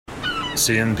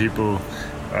seeing people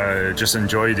just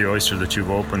enjoy the oyster that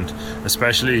you've opened,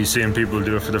 especially seeing people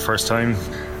do it for the first time.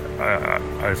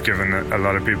 I've given a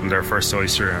lot of people their first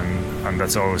oyster, and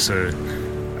that's always a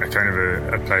kind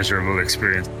of a pleasurable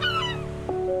experience.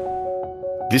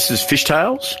 This is Fish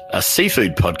Tales, a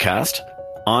seafood podcast.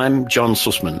 I'm John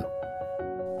Sussman.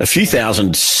 A few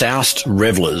thousand soused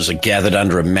revellers are gathered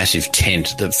under a massive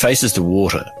tent that faces the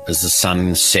water as the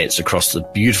sun sets across the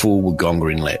beautiful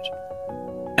Wodonga Inlet.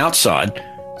 Outside,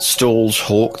 stalls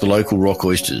hawk the local rock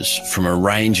oysters from a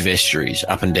range of estuaries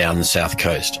up and down the south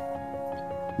coast.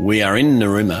 We are in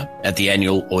Narooma at the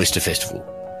annual Oyster Festival,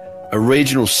 a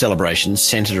regional celebration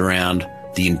centred around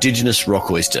the indigenous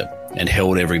rock oyster and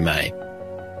held every May.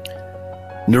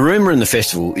 Narooma and the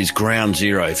festival is ground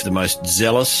zero for the most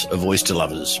zealous of oyster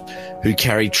lovers who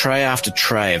carry tray after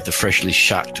tray of the freshly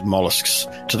shucked molluscs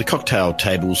to the cocktail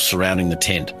tables surrounding the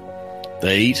tent.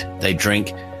 They eat, they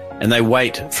drink, and they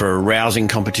wait for a rousing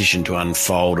competition to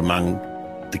unfold among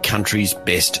the country's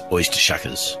best oyster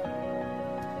shuckers.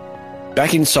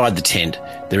 Back inside the tent,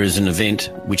 there is an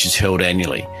event which is held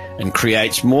annually and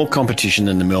creates more competition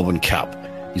than the Melbourne Cup,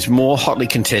 is more hotly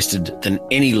contested than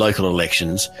any local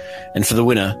elections, and for the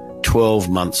winner, 12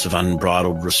 months of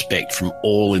unbridled respect from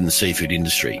all in the seafood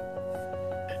industry.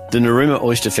 The Narooma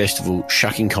Oyster Festival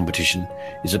shucking competition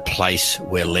is a place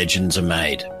where legends are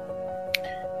made.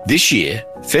 This year,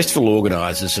 festival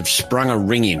organisers have sprung a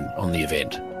ring-in on the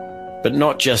event, but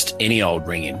not just any old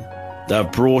ring-in. They've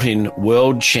brought in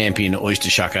world champion oyster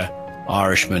shucker,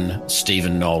 Irishman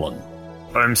Stephen Nolan.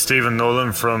 I'm Stephen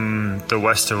Nolan from the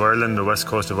west of Ireland, the west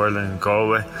coast of Ireland,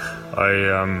 Galway. I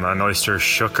am an oyster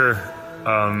shucker,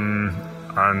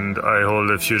 and I hold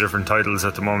a few different titles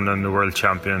at the moment. I'm the world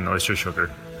champion oyster shucker.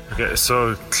 Okay,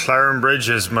 so Clarenbridge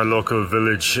is my local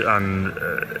village, and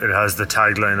it has the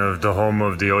tagline of the home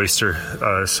of the oyster.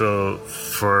 So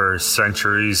for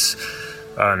centuries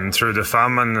and through the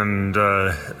famine and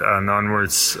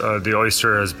onwards, the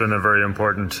oyster has been a very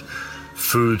important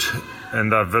food in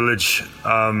that village,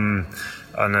 and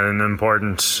an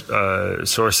important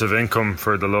source of income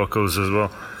for the locals as well.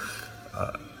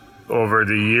 Over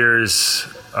the years,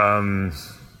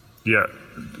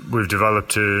 we've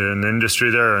developed an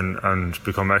industry there and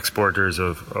become exporters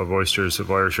of oysters, of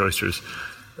Irish oysters.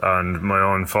 And my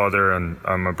own father and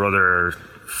my brother are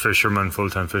fishermen,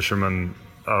 full-time fishermen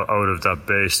out of that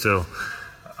bay still.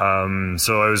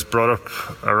 So I was brought up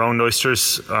around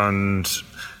oysters and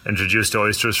introduced to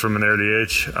oysters from an early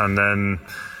age, and then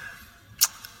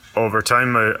over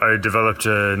time I developed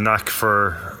a knack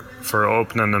for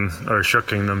opening them or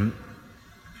shucking them,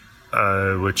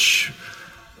 as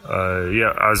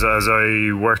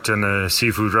I worked in a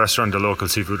seafood restaurant, a local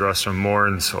seafood restaurant,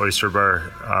 Moran's Oyster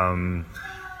Bar.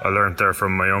 I learned there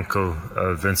from my uncle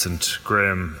Vincent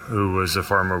Graham, who was a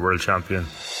former world champion.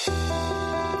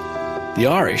 The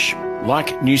Irish,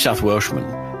 like New South Welshmen,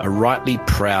 are rightly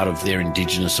proud of their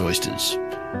indigenous oysters.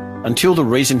 Until the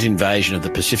recent invasion of the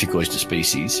Pacific oyster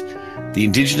species, the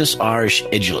indigenous Irish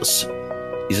Edulis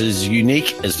is as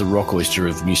unique as the rock oyster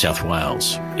of New South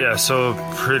Wales. Yeah, so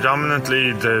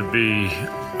predominantly they'd be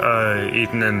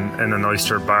eaten in an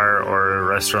oyster bar or a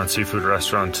restaurant, seafood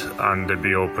restaurant, and they'd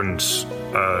be opened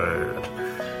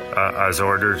as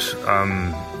ordered.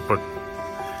 But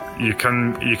you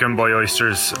can buy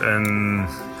oysters in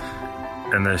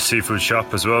a seafood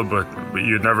shop as well, but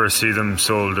you'd never see them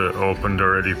sold opened,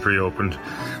 already pre-opened.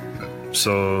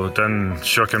 So then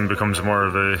shucking becomes more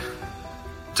of a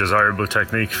desirable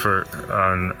technique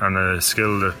and a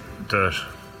skill that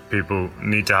people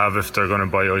need to have if they're going to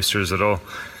buy oysters at all.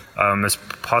 It's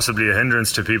possibly a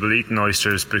hindrance to people eating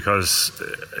oysters because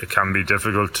it can be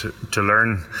difficult to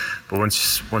learn, but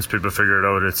once people figure it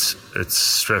out, it's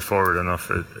straightforward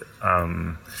enough.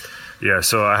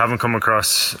 So I haven't come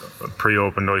across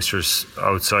pre-opened oysters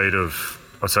outside of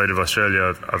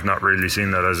Australia. I've not really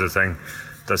seen that as a thing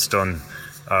that's done,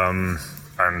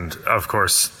 and of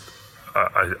course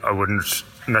I wouldn't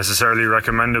necessarily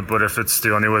recommend it, but if it's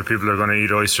the only way people are going to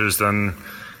eat oysters, then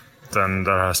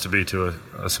that has to be to it,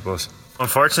 I suppose.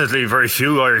 Unfortunately, very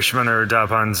few Irishmen are dab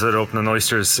hands at opening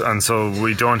oysters, and so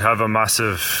we don't have a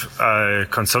massive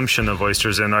consumption of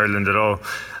oysters in Ireland at all.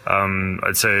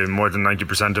 I'd say more than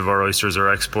 90% of our oysters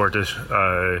are exported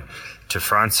to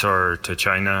France or to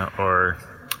China or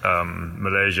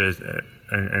Malaysia,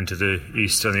 into the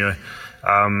east anyway.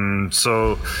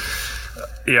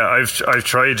 I've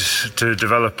tried to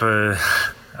develop a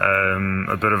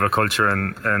bit of a culture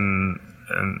in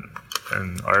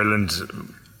Ireland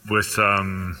with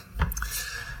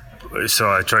so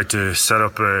I tried to set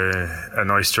up an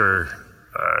oyster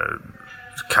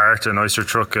cart, an oyster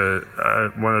truck.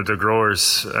 One of the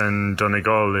growers in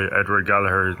Donegal, Edward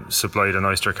Gallagher, supplied an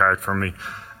oyster cart for me,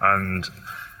 and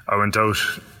I went out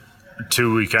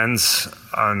 2 weekends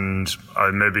and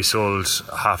I maybe sold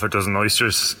half a dozen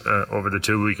oysters over the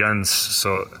 2 weekends,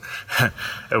 so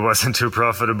it wasn't too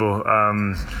profitable.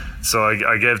 So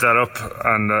I gave that up,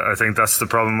 and I think that's the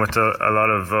problem with a lot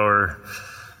of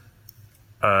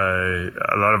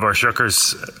our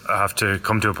shuckers have to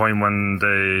come to a point when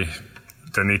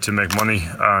they need to make money,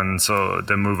 and so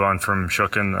they move on from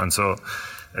shucking, and so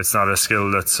it's not a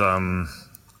skill that's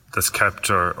kept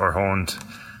or honed.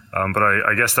 But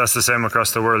I guess that's the same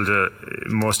across the world.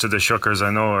 Most of the shuckers I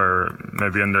know are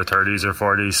maybe in their 30s or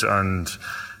 40s, and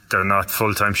they're not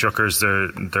full-time shuckers.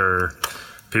 They're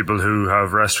people who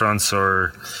have restaurants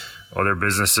or other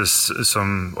businesses,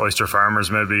 some oyster farmers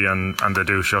maybe, and they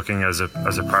do shucking as a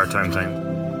part-time thing.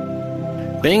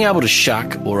 Being able to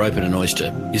shuck or open an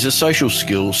oyster is a social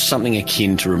skill, something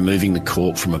akin to removing the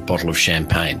cork from a bottle of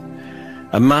champagne.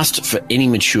 A must for any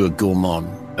mature gourmand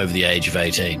over the age of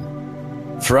 18.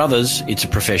 For others, it's a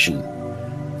profession.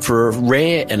 For a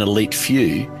rare and elite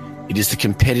few, it is the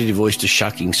competitive oyster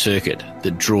shucking circuit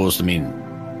that draws them in.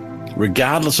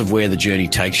 Regardless of where the journey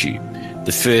takes you,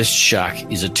 the first shuck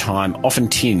is a time often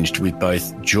tinged with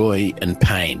both joy and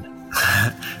pain.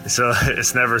 So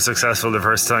it's never successful the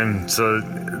first time. So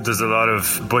there's a lot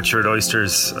of butchered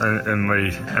oysters in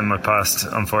my past,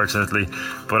 unfortunately.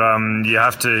 But you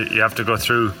have to go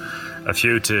through a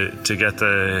few to get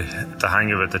the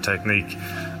hang of it, the technique.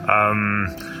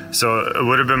 So it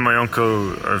would have been my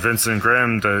uncle Vincent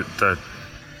Graham that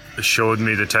showed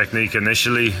me the technique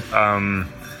initially.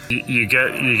 You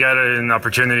get an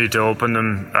opportunity to open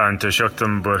them and to shuck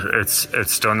them, but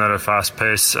it's done at a fast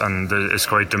pace and it's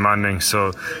quite demanding.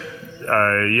 So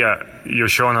you're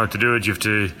shown how to do it. You have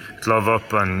to glove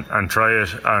up and try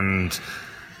it, and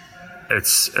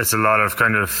it's a lot of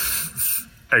kind of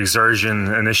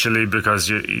exertion initially because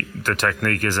the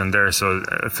technique isn't there, so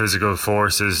physical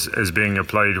force is being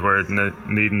applied where it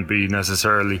needn't be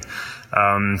necessarily.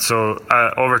 So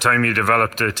over time you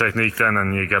develop the technique then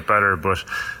and you get better, but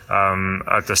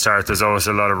at the start there's always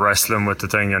a lot of wrestling with the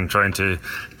thing and trying to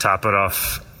tap it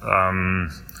off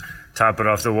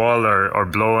the wall or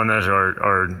blow on it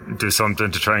or do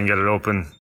something to try and get it open.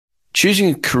 Choosing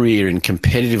a career in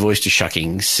competitive oyster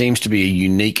shucking seems to be a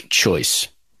unique choice,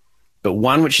 but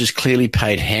one which has clearly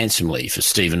paid handsomely for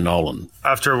Stephen Nolan.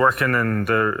 After working in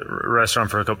the restaurant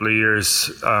for a couple of years,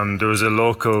 there was a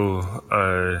local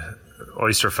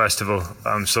oyster festival.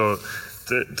 So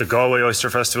the Galway Oyster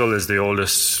Festival is the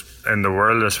oldest in the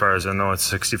world as far as I know. It's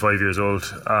 65 years old.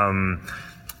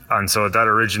 And so that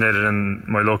originated in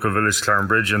my local village,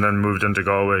 Clarenbridge, and then moved into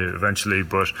Galway eventually.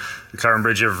 But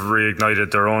Clarenbridge have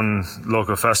reignited their own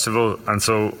local festival. And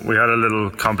so we had a little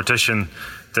competition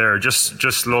there,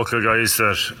 just local guys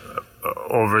that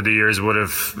over the years would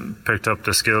have picked up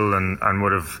the skill and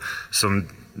would have some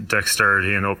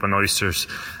dexterity in open oysters.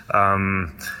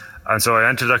 And so I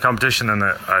entered that competition and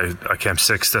I came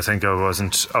sixth. I think I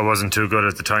wasn't too good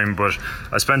at the time, but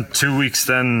I spent 2 weeks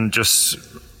then just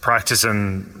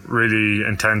practicing really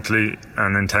intensely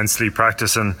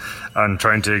practicing and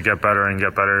trying to get better.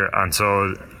 And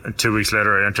so 2 weeks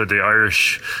later I entered the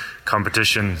Irish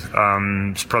competition.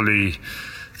 It's probably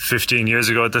 15 years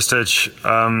ago at this stage.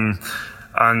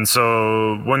 And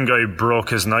so one guy broke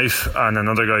his knife and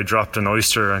another guy dropped an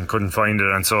oyster and couldn't find it.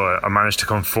 And so I managed to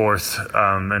come fourth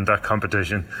in that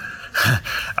competition.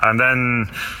 And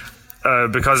then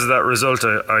because of that result,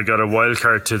 I got a wild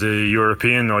card to the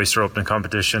European oyster opening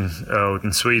competition out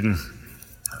in Sweden.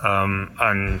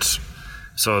 And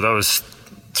so that was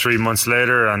 3 months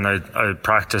later, and I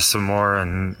practiced some more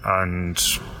and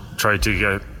tried to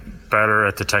get better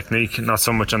at the technique, not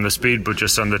so much on the speed, but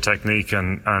just on the technique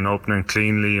and opening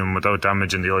cleanly and without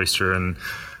damaging the oyster and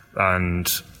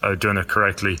doing it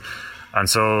correctly. And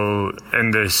so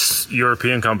in this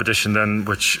European competition then,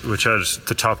 which had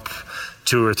the top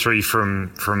 2 or 3 from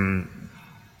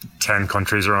 10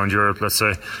 countries around Europe, let's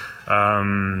say,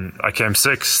 I came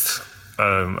sixth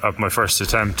at my first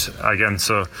attempt again.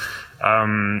 So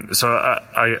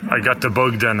I got the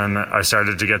bug then, and I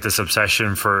started to get this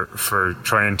obsession for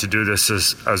trying to do this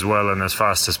as well and as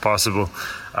fast as possible.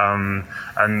 And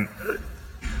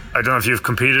I don't know if you've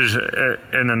competed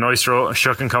in an oyster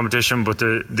shucking competition, but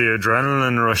the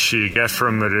adrenaline rush you get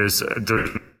from it is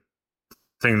the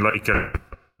thing like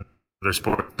other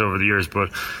sports over the years, but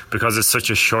because it's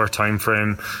such a short time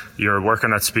frame, you're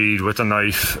working at speed with a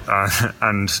knife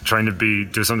and trying to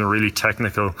do something really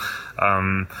technical.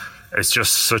 it's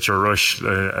just such a rush,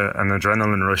 an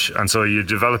adrenaline rush, and so you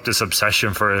develop this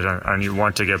obsession for it, and you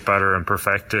want to get better and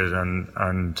perfect it,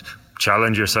 and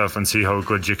challenge yourself and see how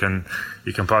good you can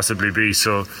possibly be.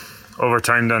 So over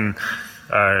time, then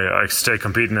I stayed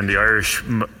competing in the Irish.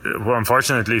 Well,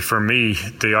 unfortunately for me,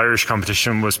 the Irish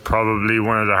competition was probably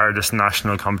one of the hardest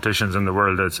national competitions in the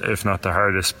world, if not the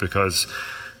hardest, because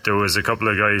there was a couple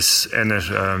of guys in it,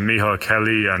 Micheál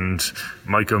Kelly and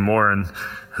Michael Moran,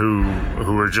 who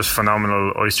were just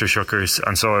phenomenal oyster shuckers,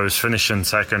 and so I was finishing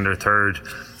second or third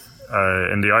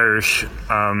in the Irish,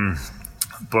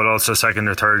 but also second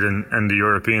or third in the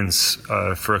Europeans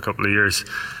for a couple of years.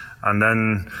 And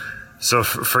then, so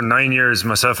for 9 years,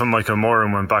 myself and Michael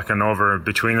Moran went back and over.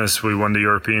 Between us, we won the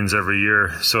Europeans every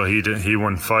year. So he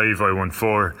won 5, I won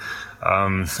 4.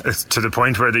 It's to the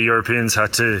point where the Europeans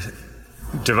had to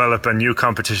develop a new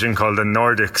competition called the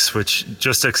Nordics, which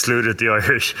just excluded the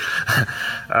Irish.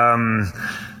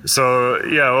 So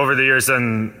yeah, over the years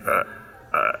then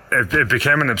it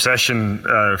became an obsession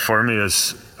for me,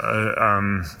 as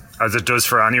it does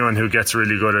for anyone who gets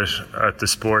really good at the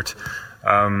sport.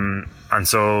 And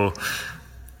so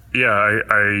yeah,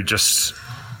 I just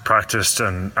practiced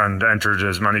and entered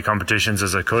as many competitions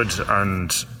as I could,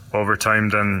 and over time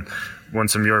then won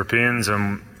some Europeans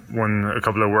and won a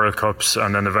couple of World Cups,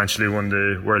 and then eventually won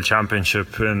the World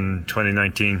Championship in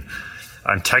 2019.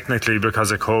 And technically,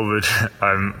 because of COVID,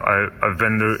 I've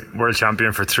been the world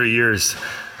champion for 3 years,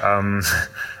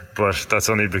 but that's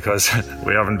only because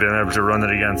we haven't been able to run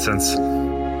it again since.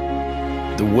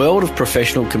 The world of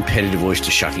professional competitive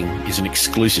oyster shucking is an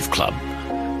exclusive club.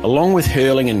 Along with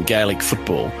hurling and Gaelic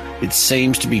football, it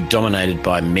seems to be dominated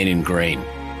by men in green.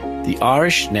 The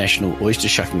Irish national oyster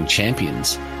shucking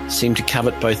champions seem to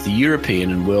covet both the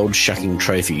European and world shucking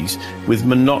trophies with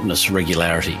monotonous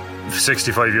regularity.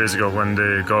 65 years ago, when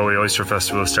the Galway Oyster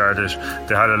Festival started,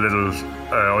 they had a little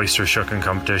oyster shucking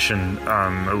competition.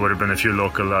 It would have been a few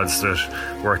local lads that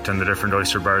worked in the different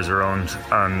oyster bars around,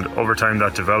 and over time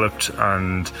that developed,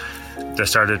 and they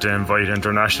started to invite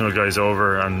international guys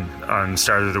over and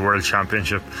started the World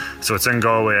Championship. So it's in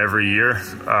Galway every year.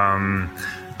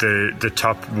 The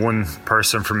top one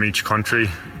person from each country,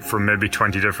 from maybe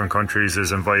 20 different countries,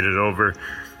 is invited over,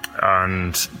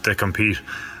 and they compete.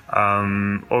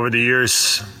 Over the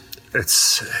years,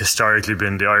 it's historically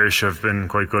been the Irish have been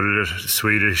quite good at it,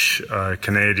 Swedish,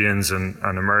 Canadians and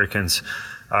Americans.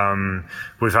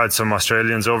 We've had some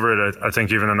Australians over it. I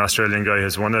think even an Australian guy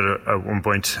has won it at one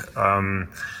point.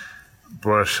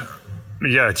 But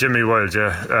yeah, Jimmy Wilde,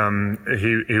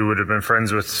 he would have been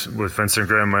friends with Vincent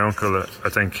Graham, my uncle, I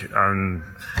think. And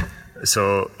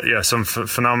so yeah, some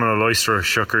phenomenal oyster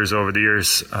shuckers over the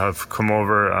years have come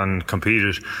over and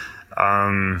competed.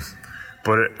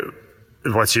 But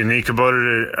what's unique about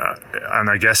it, and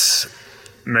I guess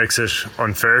makes it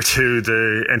unfair to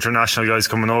the international guys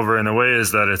coming over in a way,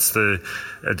 is that it's the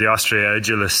Austria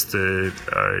Agilis, the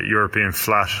European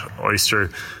flat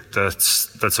oyster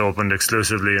that's opened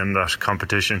exclusively in that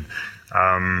competition.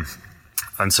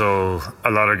 And so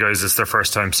a lot of guys, it's their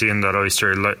first time seeing that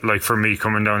oyster. Like for me,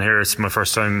 coming down here, it's my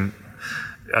first time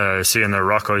seeing a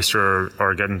rock oyster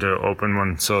or getting to open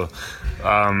one. So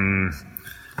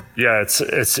yeah,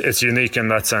 it's unique in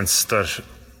that sense that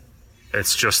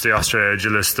it's just the Austria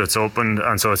Agilis that's opened,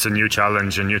 and so it's a new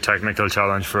challenge, a new technical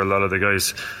challenge for a lot of the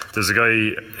guys. There's a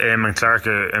guy, Eamon Clark,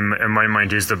 in my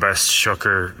mind, he's the best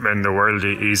shucker in the world,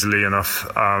 easily enough.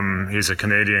 He's a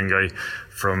Canadian guy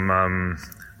from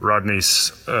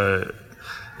Rodney's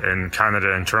in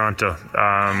Canada, in Toronto.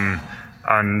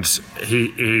 And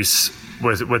he's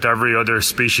with every other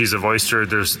species of oyster,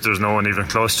 there's no one even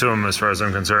close to him as far as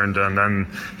I'm concerned. And then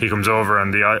he comes over,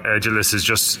 and the Agilis is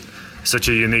just such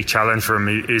a unique challenge for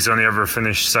him. He's only ever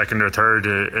finished second or third.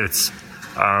 It's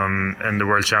in the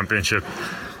World Championship,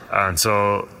 and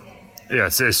so yeah,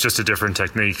 it's just a different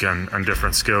technique and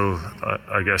different skill,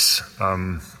 I guess.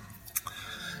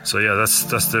 So yeah,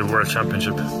 that's the World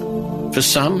Championship. For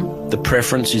some, the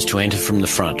preference is to enter from the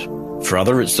front. For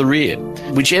others, it's the rear.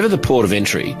 Whichever the port of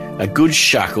entry, a good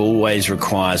shuck always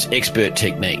requires expert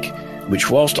technique, which,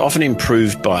 whilst often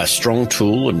improved by a strong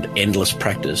tool and endless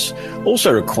practice,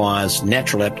 also requires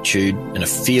natural aptitude and a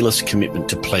fearless commitment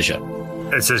to pleasure.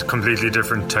 It's a completely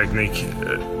different technique.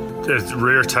 It's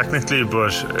rear technically,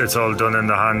 but it's all done in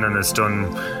the hand, and it's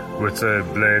done with a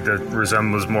blade that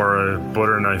resembles more a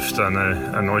butter knife than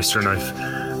an oyster knife.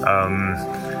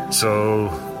 So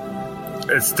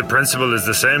it's the principle is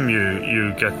the same.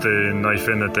 You get the knife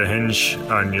in at the hinge,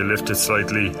 and you lift it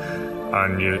slightly,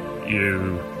 and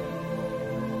you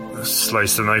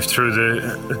slice the knife through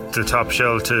the top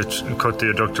shell to cut the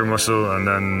adductor muscle, and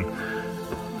then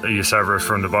you sever it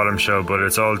from the bottom shell, but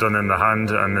it's all done in the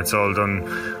hand, and it's all done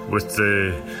with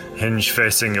the hinge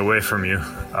facing away from you.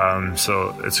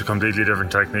 So it's a completely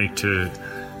different technique to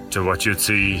what you'd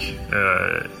see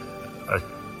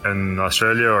in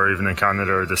Australia or even in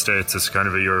Canada or the States. It's kind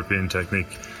of a European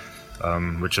technique,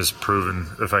 which has proven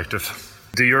effective.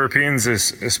 The Europeans,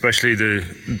 especially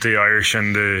the Irish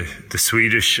and the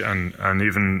Swedish and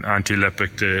even Antti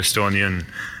Lepik, the Estonian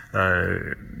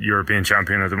European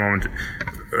champion at the moment,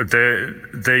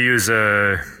 they use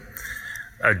a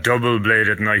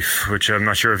double-bladed knife, which I'm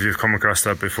not sure if you've come across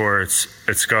that before.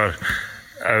 It's got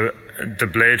the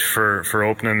blade for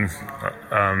opening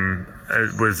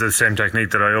with the same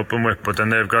technique that I open with, but then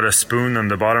they've got a spoon on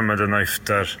the bottom of the knife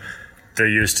that they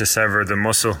use to sever the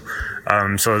muscle.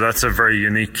 So that's a very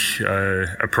unique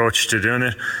approach to doing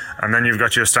it. And then you've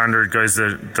got your standard guys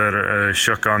that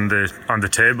shuck on the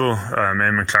table.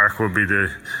 Eamon Clark will be the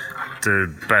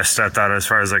best at that as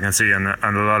far as I can see, and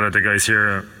a lot of the guys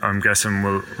here, I'm guessing,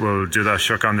 will do that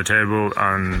shuck on the table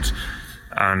and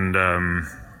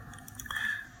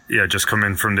just come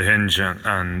in from the hinge,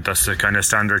 and that's the kind of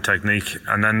standard technique.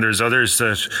 And then there's others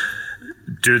that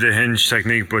do the hinge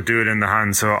technique but do it in the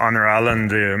hand. So Honor Allen,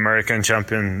 the American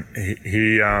champion,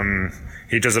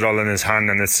 he does it all in his hand,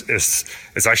 and it's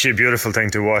actually a beautiful thing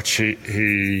to watch.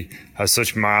 He has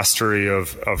such mastery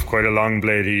of quite a long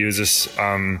blade he uses,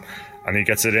 and he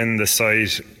gets it in the side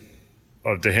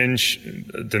of the hinge,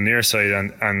 the near side,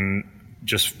 and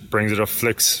just brings it up,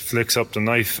 flicks up the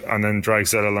knife, and then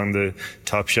drags that along the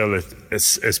top shell.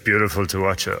 It's beautiful to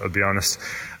watch, I'll be honest.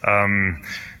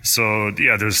 So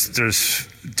yeah, there's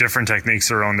different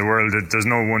techniques around the world. There's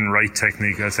no one right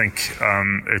technique. I think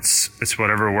it's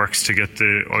whatever works to get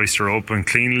the oyster open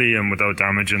cleanly and without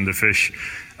damaging the fish.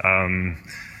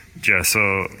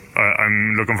 So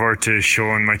I'm looking forward to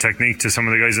showing my technique to some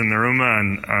of the guys in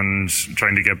Narooma and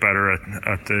trying to get better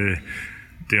at the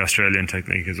Australian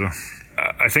technique as well.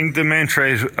 I think the main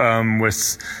trait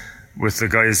with the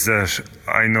guys that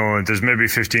I know, there's maybe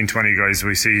 15, 20 guys.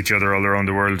 We see each other all around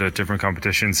the world at different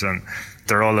competitions, and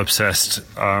they're all obsessed.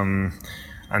 And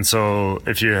so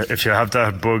if you have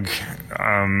that bug,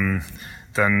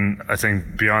 then I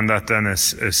think beyond that, then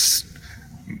it's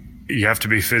you have to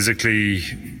be physically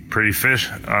pretty fit.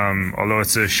 Although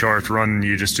it's a short run,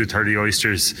 you just do 30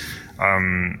 oysters.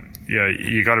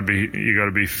 You gotta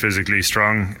be physically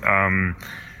strong.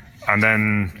 And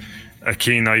then a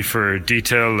keen eye for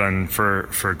detail and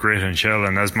for grit and shell.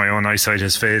 And as my own eyesight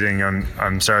is fading,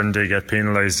 I'm starting to get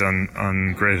penalised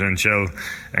on grit and shell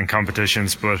in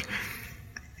competitions. But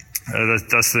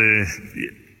that's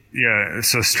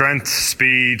so strength,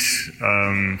 speed,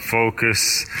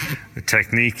 focus,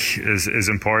 technique is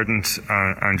important,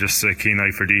 and just a keen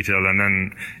eye for detail. And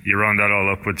then you round that all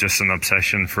up with just an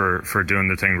obsession for doing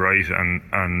the thing right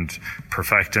and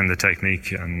perfecting the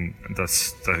technique, and that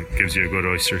gives you a good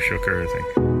oyster shucker, I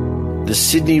think. The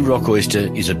Sydney rock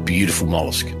oyster is a beautiful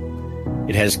mollusk.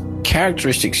 It has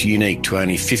characteristics unique to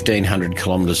only 1,500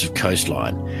 kilometres of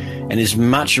coastline and is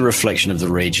much a reflection of the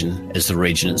region as the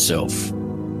region itself.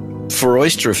 For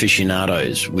oyster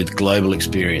aficionados with global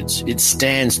experience, it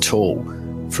stands tall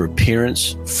for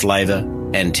appearance, flavour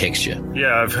and texture.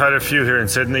 Yeah, I've had a few here in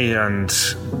Sydney and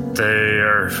they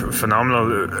are phenomenal.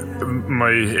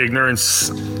 My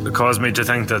ignorance caused me to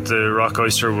think that the rock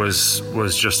oyster was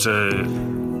just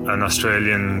an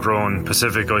Australian grown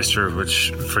Pacific oyster,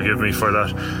 which forgive me for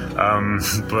that.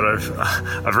 But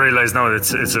I've realised now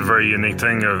that it's a very unique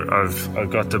thing.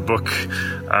 I've got the book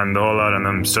and the whole lot, and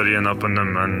I'm studying up on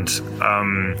them, and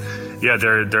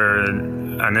they're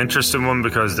an interesting one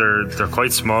because they're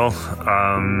quite small.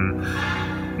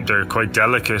 They're quite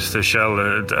delicate, the shell,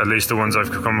 at least the ones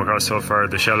I've come across so far.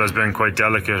 The shell has been quite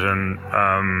delicate,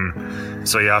 and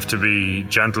so you have to be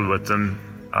gentle with them.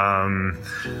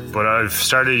 But I've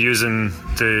started using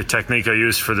the technique I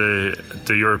use for the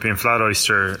European flat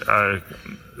oyster,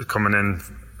 coming in,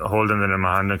 holding it in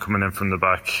my hand and coming in from the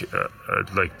back,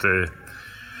 like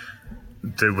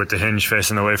with the hinge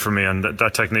facing away from me, and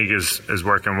that technique is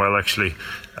working well, actually.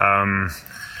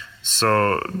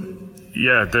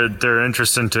 They're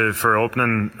interesting for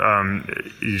opening.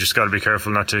 You just got to be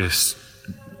careful not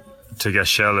to get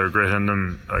shell or grit in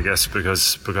them, I guess,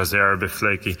 because they are a bit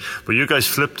flaky. But you guys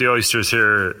flip the oysters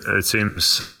here, it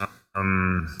seems,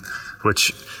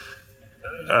 which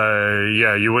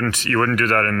you wouldn't do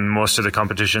that in most of the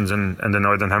competitions in the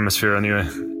Northern Hemisphere anyway.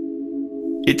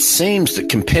 It seems that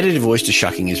competitive oyster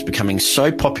shucking is becoming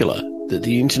so popular that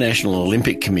the International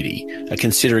Olympic Committee are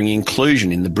considering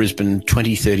inclusion in the Brisbane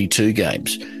 2032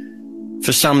 Games.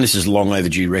 For some, this is long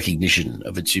overdue recognition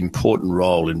of its important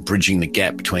role in bridging the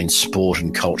gap between sport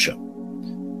and culture.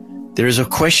 There is a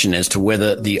question as to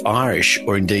whether the Irish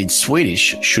or indeed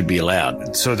Swedish should be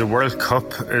allowed. So the World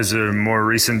Cup is a more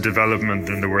recent development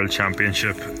than the World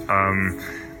Championship,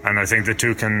 and I think the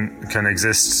two can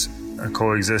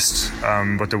coexist.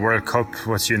 But the World Cup,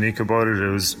 what's unique about it, it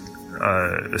was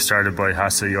started by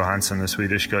Hasse Johansson, a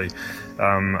Swedish guy,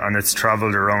 and it's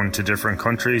travelled around to different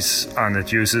countries, and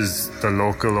it uses the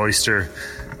local oyster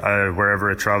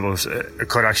wherever it travels. It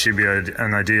could actually be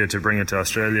an idea to bring it to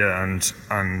Australia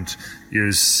and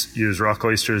use rock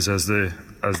oysters as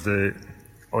the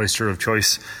oyster of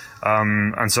choice.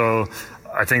 And so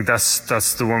I think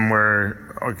that's the one where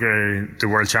the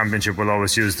World Championship will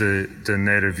always use the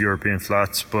native European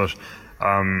flats, but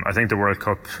I think the World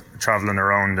Cup, travelling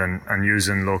around and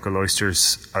using local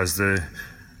oysters as the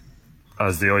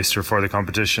oyster for the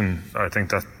competition, I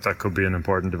think that could be an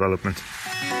important development.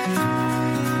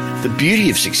 The beauty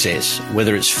of success,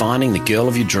 whether it's finding the girl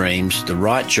of your dreams, the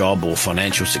right job or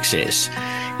financial success,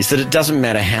 is that it doesn't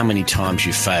matter how many times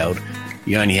you've failed,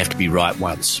 you only have to be right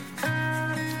once.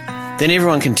 Then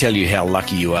everyone can tell you how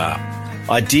lucky you are.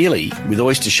 Ideally, with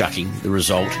oyster shucking, the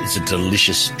result is a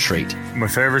delicious treat. My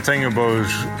favourite thing about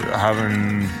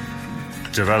having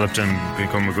developed and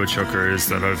become a good shucker is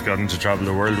that I've gotten to travel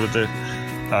the world with it.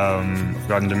 I've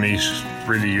gotten to meet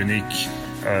really unique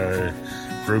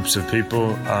groups of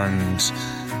people and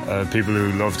people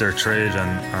who love their trade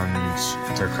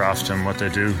and their craft and what they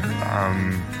do.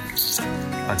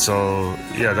 And so,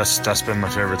 yeah, that's been my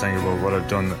favourite thing about what I've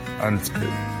done. And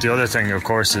the other thing, of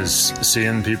course, is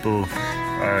seeing people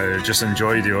just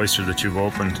enjoy the oyster that you've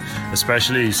opened,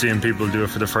 especially seeing people do it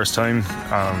for the first time.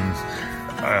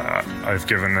 I've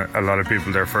given a lot of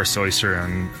people their first oyster,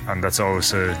 and that's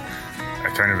always a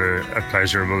kind of a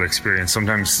pleasurable experience.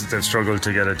 Sometimes they've struggled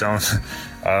to get it down,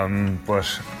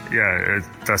 but yeah,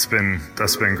 that's been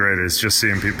great. It's just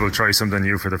seeing people try something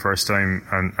new for the first time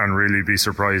and really be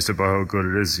surprised about how good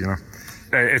it is, you know.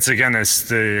 It's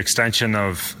the extension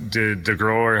of the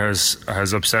grower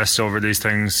has obsessed over these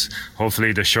things.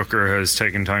 Hopefully the shucker has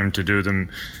taken time to do them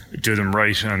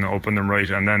right and open them right,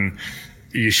 and then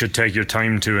you should take your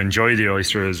time to enjoy the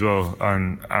oyster as well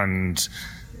and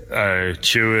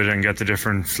chew it and get the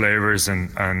different flavors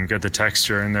and get the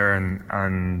texture in there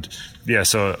and yeah,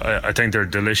 so I think they're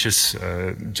delicious.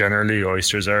 Generally,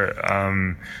 oysters are,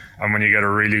 and when you get a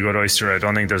really good oyster, I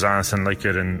don't think there's anything like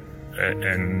it in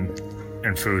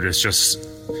food. It's just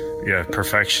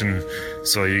perfection.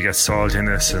 So you get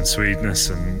saltiness and sweetness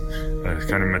and a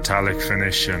kind of metallic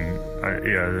finish, and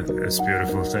it's a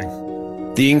beautiful thing.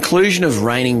 The inclusion of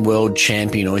reigning world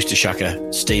champion oyster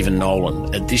shucker Stephen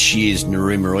Nolan at this year's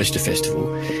Narooma Oyster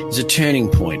Festival is a turning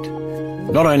point,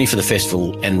 not only for the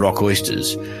festival and rock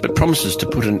oysters, but promises to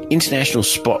put an international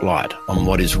spotlight on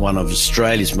what is one of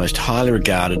Australia's most highly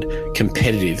regarded,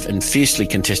 competitive and fiercely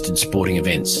contested sporting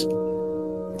events,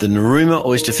 the Narooma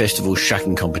Oyster Festival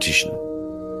Shucking Competition.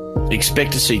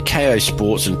 Expect to see KO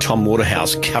Sports and Tom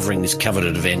Waterhouse covering this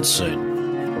coveted event soon.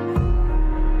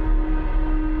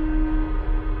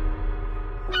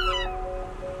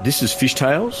 This is Fish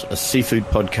Tales, a seafood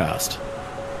podcast.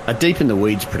 A Deep in the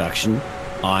Weeds production.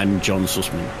 I'm John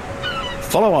Sussman.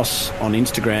 Follow us on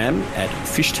Instagram at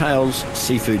Fishtails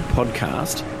Seafood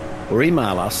Podcast or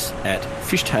email us at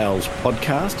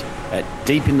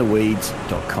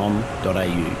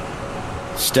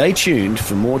fishtalespodcast@deepintheweeds.com.au. Stay tuned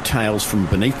for more tales from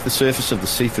beneath the surface of the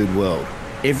seafood world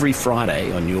every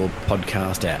Friday on your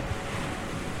podcast app.